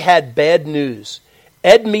the day had bad news.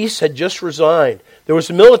 Ed Meese had just resigned. There was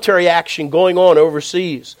military action going on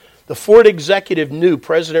overseas. The Ford executive knew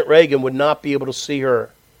President Reagan would not be able to see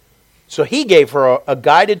her. So he gave her a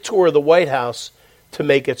guided tour of the White House to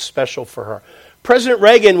make it special for her. President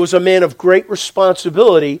Reagan was a man of great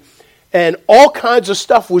responsibility, and all kinds of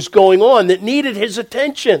stuff was going on that needed his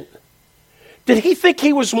attention. Did he think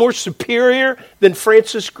he was more superior than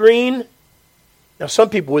Francis Green? Now, some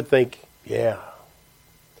people would think, yeah.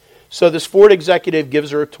 So this Ford executive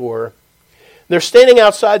gives her a tour. They're standing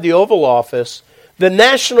outside the Oval Office. The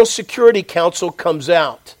National Security Council comes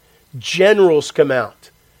out. Generals come out.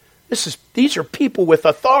 These are people with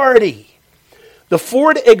authority. The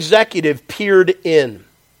Ford executive peered in.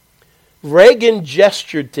 Reagan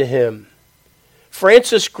gestured to him.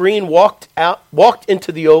 Francis Green walked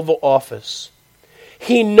into the Oval Office.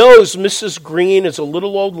 He knows Mrs. Green is a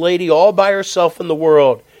little old lady all by herself in the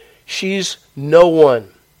world. She's no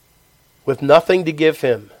one, with nothing to give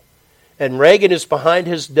him. And Reagan is behind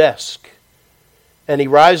his desk. And he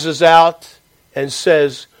rises out and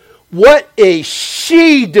says, "What is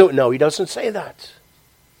she doing?" No, he doesn't say that.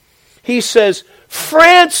 He says,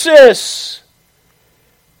 "Francis,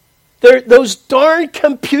 those darn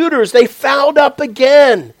computers, they fouled up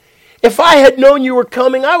again. If I had known you were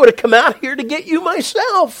coming, I would have come out here to get you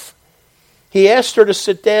myself." He asked her to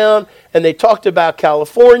sit down, and they talked about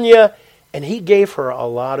California, and he gave her a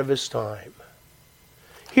lot of his time.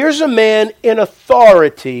 Here's a man in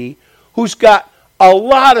authority who's got a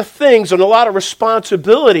lot of things and a lot of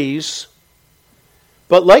responsibilities,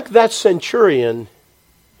 but like that centurion,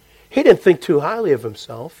 he didn't think too highly of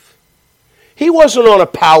himself. He wasn't on a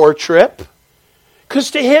power trip,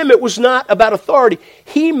 because to him it was not about authority.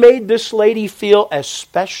 He made this lady feel as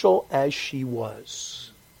special as she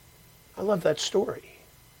was. I love that story.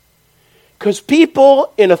 Because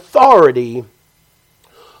people in authority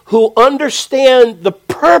who understand the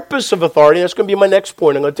purpose of authority, that's going to be my next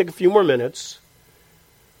point, I'm going to take a few more minutes,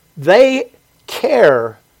 they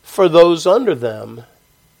care for those under them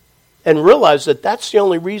and realize that that's the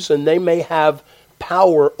only reason they may have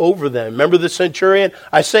power over them. Remember the centurion?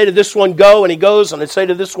 I say to this one, go, and he goes, and I say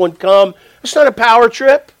to this one, come. It's not a power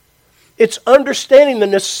trip. It's understanding the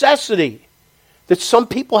necessity that some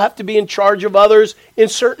people have to be in charge of others in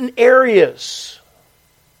certain areas.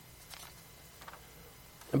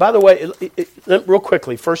 And by the way, real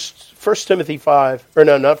quickly, 1 Timothy 5, or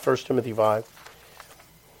no, not 1 Timothy 5.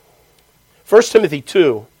 1 Timothy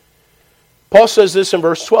 2, Paul says this in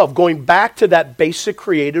verse 12, going back to that basic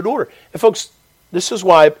created order. And folks, this is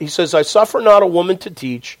why he says, I suffer not a woman to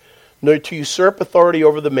teach, nor to usurp authority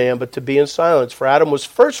over the man, but to be in silence. For Adam was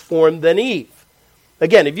first formed, then Eve.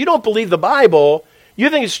 Again, if you don't believe the Bible, you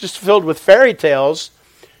think it's just filled with fairy tales,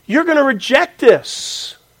 you're going to reject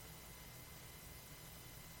this.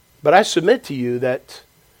 But I submit to you that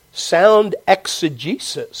sound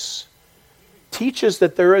exegesis teaches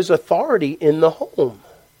that there is authority in the home.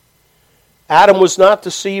 Adam was not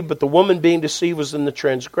deceived, but the woman being deceived was in the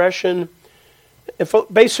transgression. And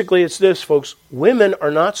basically it's this, folks. Women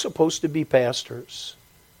are not supposed to be pastors.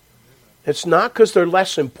 It's not because they're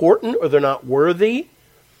less important or they're not worthy.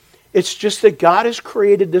 It's just that God has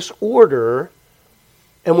created this order.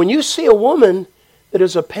 And when you see a woman that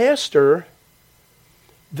is a pastor,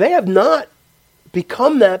 they have not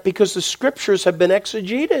become that because the scriptures have been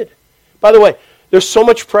exegeted. By the way, there's so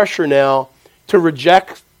much pressure now to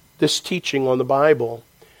reject this teaching on the Bible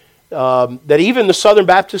that even the Southern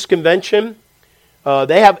Baptist Convention,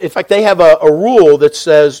 they have a rule that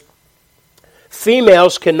says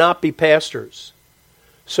females cannot be pastors.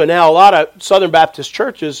 So now a lot of Southern Baptist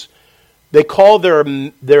churches, they call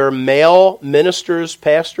their male ministers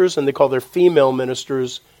pastors, and they call their female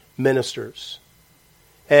ministers ministers.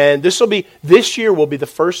 And this year will be the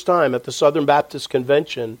first time at the Southern Baptist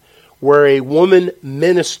Convention where a woman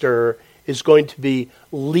minister is going to be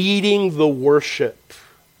leading the worship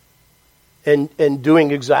and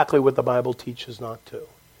doing exactly what the Bible teaches not to.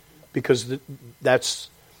 Because that's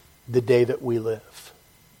the day that we live.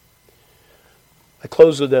 I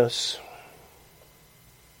close with this.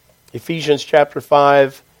 Ephesians chapter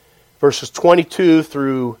 5, verses 22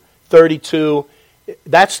 through 32.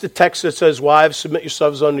 That's the text that says, wives, submit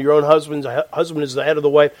yourselves unto your own husbands. A husband is the head of the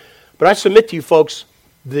wife. But I submit to you folks,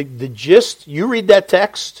 the gist, you read that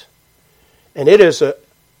text, and it is a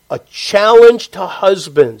challenge to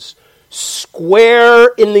husbands, square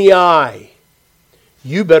in the eye.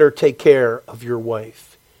 You better take care of your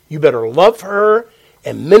wife. You better love her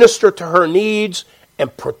and minister to her needs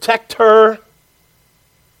and protect her.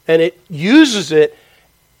 And it uses it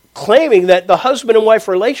claiming that the husband and wife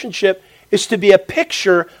relationship is to be a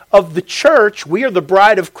picture of the church. We are the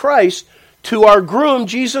bride of Christ to our groom,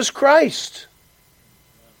 Jesus Christ.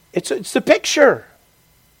 It's the picture.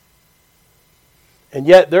 And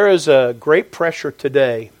yet there is a great pressure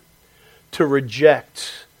today to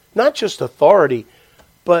reject not just authority,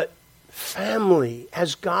 but family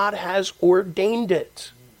as God has ordained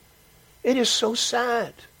it. It is so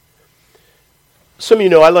sad. Some of you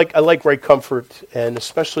know I like Ray Comfort, and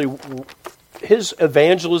especially his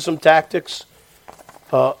evangelism tactics.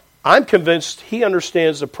 I'm convinced he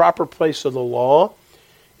understands the proper place of the law.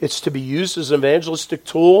 It's to be used as an evangelistic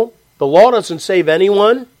tool. The law doesn't save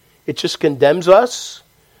anyone. It just condemns us.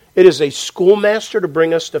 It is a schoolmaster to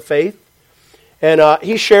bring us to faith. And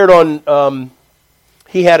he shared on,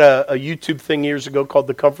 he had a YouTube thing years ago called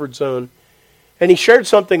The Comfort Zone. And he shared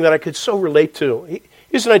something that I could so relate to.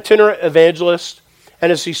 He's an itinerant evangelist.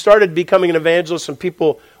 And as he started becoming an evangelist and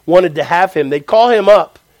people wanted to have him, they'd call him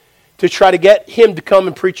up to try to get him to come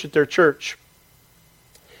and preach at their church.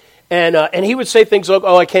 And he would say things like,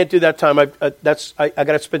 "Oh, I can't do that time. I got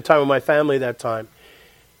to spend time with my family that time."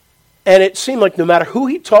 And it seemed like no matter who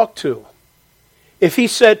he talked to, if he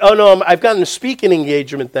said, "Oh no, I've gotten a speaking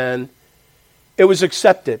engagement," then it was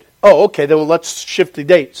accepted. Oh, okay, then let's shift the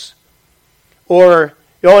dates. Or,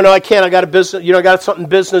 "Oh no, I can't. I got a business. I got something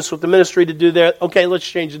business with the ministry to do there. Okay, let's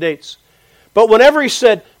change the dates." But whenever he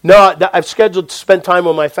said, "No, I've scheduled to spend time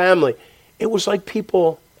with my family," it was like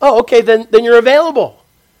people, "Oh, okay, then you're available."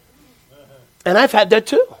 And I've had that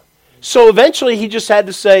too. So eventually he just had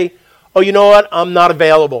to say, "Oh, you know what? I'm not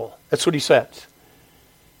available." That's what he said.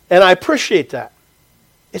 And I appreciate that.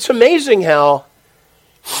 It's amazing how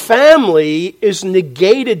family is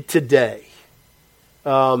negated today.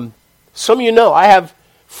 Some of you know I have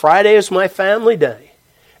Friday as my family day.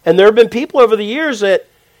 And there have been people over the years that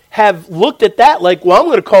have looked at that like, well, I'm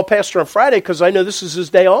going to call Pastor on Friday because I know this is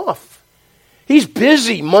his day off. He's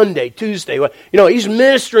busy Monday, Tuesday. He's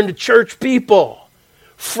ministering to church people.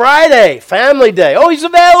 Friday, family day. Oh, he's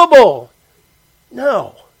available.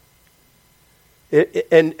 No.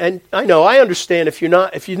 And I know, I understand if you've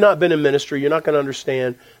not been in ministry, you're not going to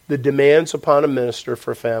understand the demands upon a minister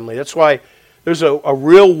for family. That's why there's a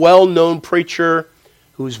real well-known preacher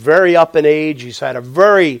who's very up in age. He's had a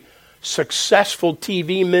very successful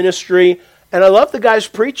TV ministry, and I love the guy's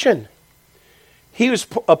preaching. He was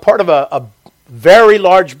a part of a very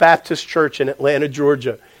large Baptist church in Atlanta,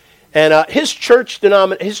 Georgia. And his church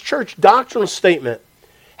doctrinal statement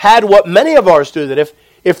had what many of ours do, that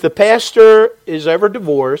if the pastor is ever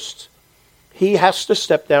divorced, he has to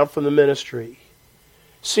step down from the ministry.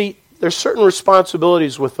 See, there's certain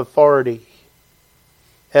responsibilities with authority.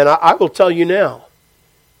 And I will tell you now,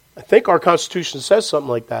 I think our Constitution says something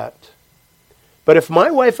like that. But if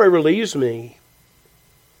my wife ever leaves me,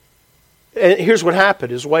 and here's what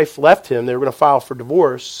happened. His wife left him. They were going to file for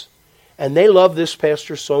divorce. And they loved this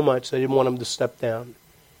pastor so much they didn't want him to step down.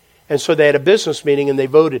 And so they had a business meeting and they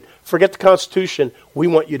voted, forget the Constitution, we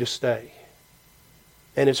want you to stay.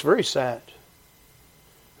 And it's very sad.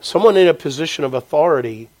 Someone in a position of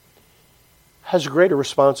authority has greater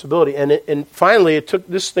responsibility. And finally,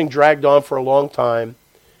 this thing dragged on for a long time.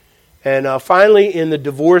 And finally, in the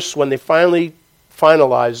divorce, when they finally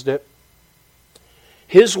finalized it,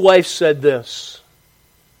 his wife said this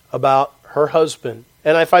about her husband.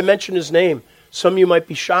 And if I mention his name, some of you might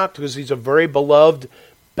be shocked because he's a very beloved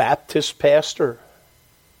Baptist pastor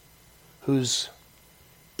who's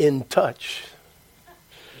in touch.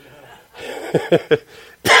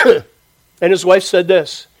 And his wife said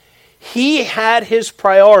this, he had his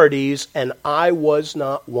priorities and I was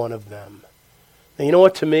not one of them. And you know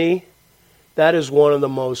what, to me, that is one of the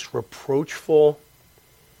most reproachful,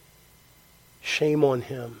 shame on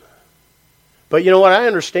him. But you know what, I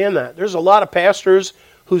understand that. There's a lot of pastors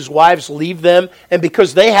whose wives leave them, and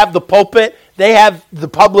because they have the pulpit, they have the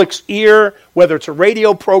public's ear, whether it's a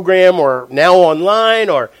radio program or now online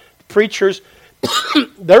or preachers,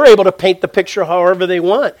 they're able to paint the picture however they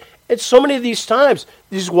want. And so many of these times,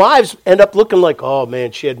 these wives end up looking like, oh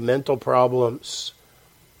man, she had mental problems.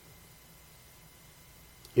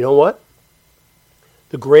 You know what?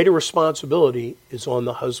 The greater responsibility is on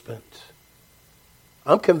the husband.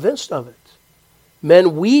 I'm convinced of it.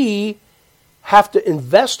 Men, we have to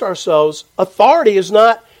invest ourselves. Authority is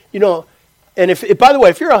not, and if by the way,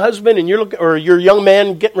 if you're a husband and you're a young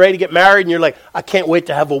man getting ready to get married and you're like, I can't wait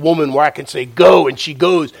to have a woman where I can say go and she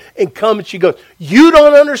goes and come and she goes. You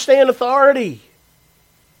don't understand authority.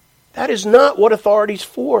 That is not what authority's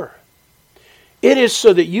for. It is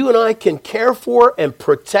so that you and I can care for and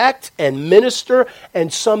protect and minister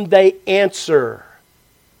and someday answer.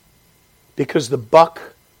 Because the buck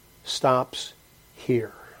stops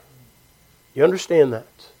here. You understand that?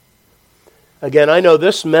 Again, I know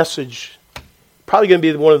this message probably going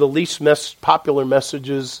to be one of the least popular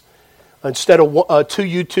messages. Instead of 2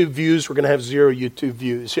 YouTube views, we're going to have 0 YouTube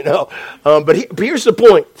views, But here's the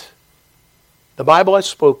point. The Bible has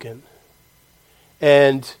spoken.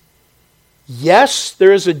 And yes,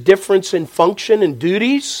 there is a difference in function and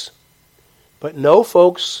duties. But no,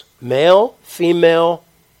 folks, male, female,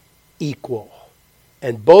 equal.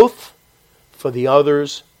 And both for the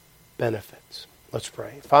other's benefits. Let's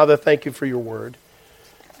pray. Father, thank you for your word.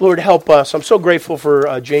 Lord, help us. I'm so grateful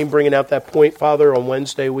for Jane bringing out that point, Father, on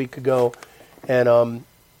Wednesday a week ago. And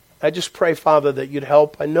I just pray, Father, that you'd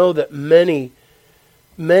help. I know that many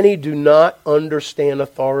do not understand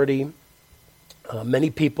authority. Many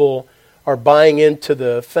people are buying into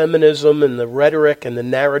the feminism and the rhetoric and the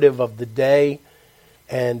narrative of the day.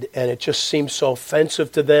 And it just seems so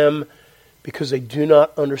offensive to them because they do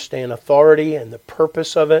not understand authority and the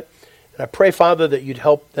purpose of it. And I pray, Father, that you'd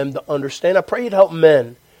help them to understand. I pray you'd help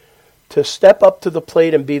men to step up to the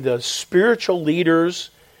plate and be the spiritual leaders,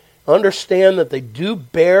 understand that they do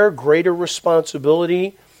bear greater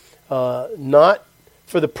responsibility, not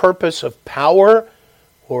for the purpose of power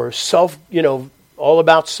or self, all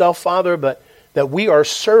about self, Father, but that we are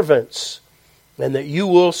servants and that you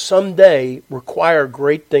will someday require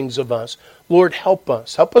great things of us. Lord, help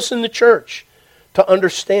us. Help us in the church to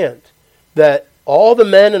understand that all the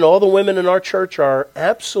men and all the women in our church are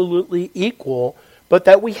absolutely equal, but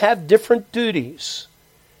that we have different duties.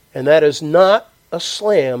 And that is not a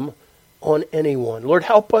slam on anyone. Lord,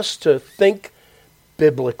 help us to think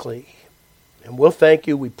biblically. And we'll thank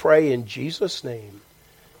you. We pray in Jesus' name.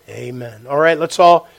 Amen. All right, let's all